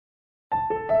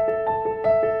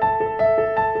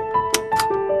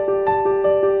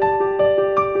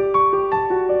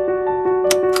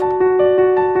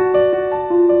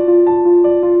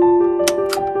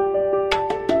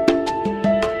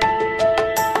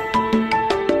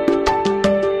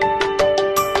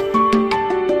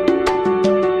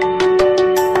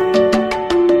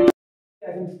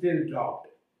dropped.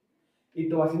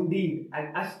 It was indeed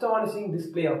an astonishing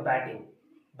display of batting,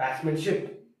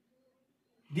 batsmanship.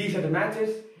 These are the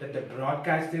matches that the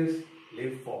broadcasters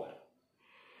live for.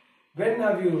 When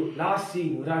have you last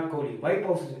seen Virat Kohli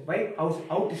wipe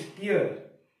out his tear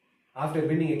after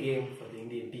winning a game for the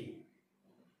Indian team?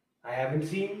 I haven't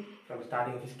seen from the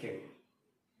starting of his career.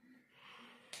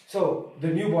 So, the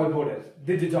new ball bowlers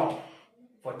did the job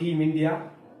for Team India,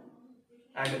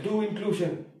 and the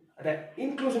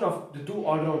inclusion of the two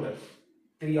all-rounders,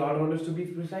 3 all-rounders to be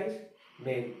precise,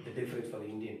 made the difference for the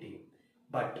Indian team.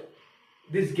 But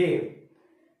this game,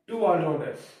 2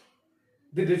 all-rounders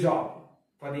did the job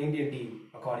for the Indian team,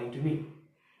 according to me.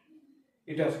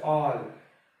 It was all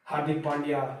Hardik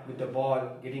Pandya with the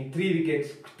ball, getting 3 wickets,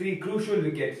 3 crucial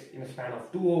wickets in a span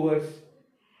of 2 overs.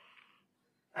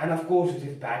 And of course, with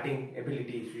his batting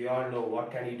abilities, we all know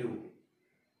what can he do.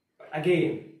 But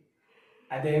again,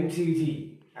 at the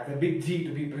MCG, at the big G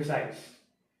to be precise,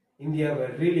 India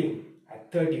were reeling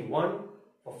at 31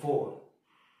 for 4.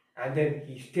 And then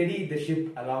he steadied the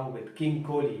ship along with King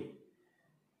Kohli,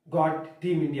 got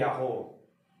Team India home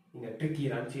in a tricky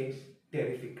run chase,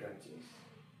 terrific run chase.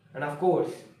 And of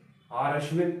course, R.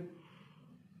 Ashwin,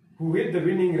 who hit the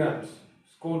winning runs,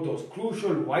 scored those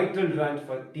crucial vital runs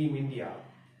for Team India.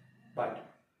 But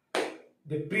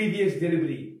the previous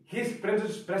delivery, his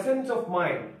presence of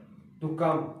mind to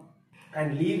come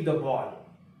and leave the ball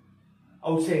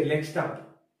outside leg stump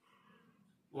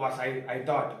was, I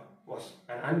thought, was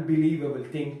an unbelievable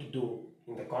thing to do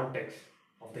in the context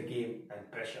of the game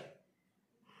and pressure.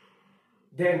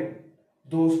 Then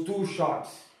those 2 shots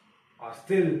are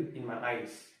still in my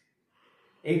eyes.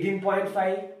 18.5,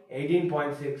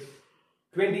 18.6,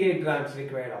 28 runs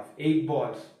required of 8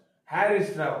 balls.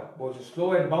 Harris Rao was a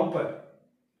slow and bumper,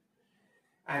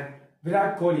 and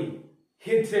Virat Kohli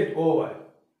hits it over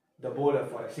the bowler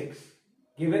for a 6.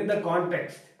 Given the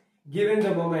context, given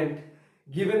the moment,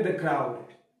 given the crowd,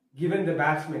 given the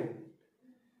batsman,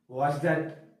 was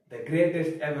that the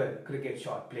greatest ever cricket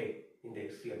shot played in the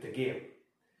history of the game?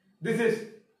 This is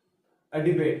a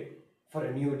debate for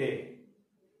a new day.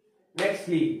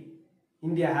 Nextly,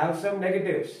 India have some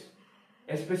negatives,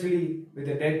 especially with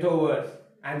the death overs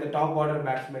and the top order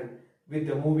batsmen with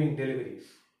the moving deliveries.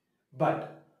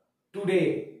 But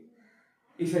today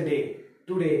is a day,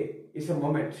 today is a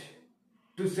moment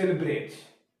to celebrate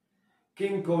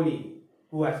King Kohli,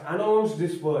 who has announced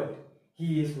this word.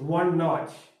 He is 1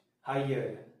 notch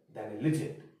higher than a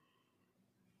legend.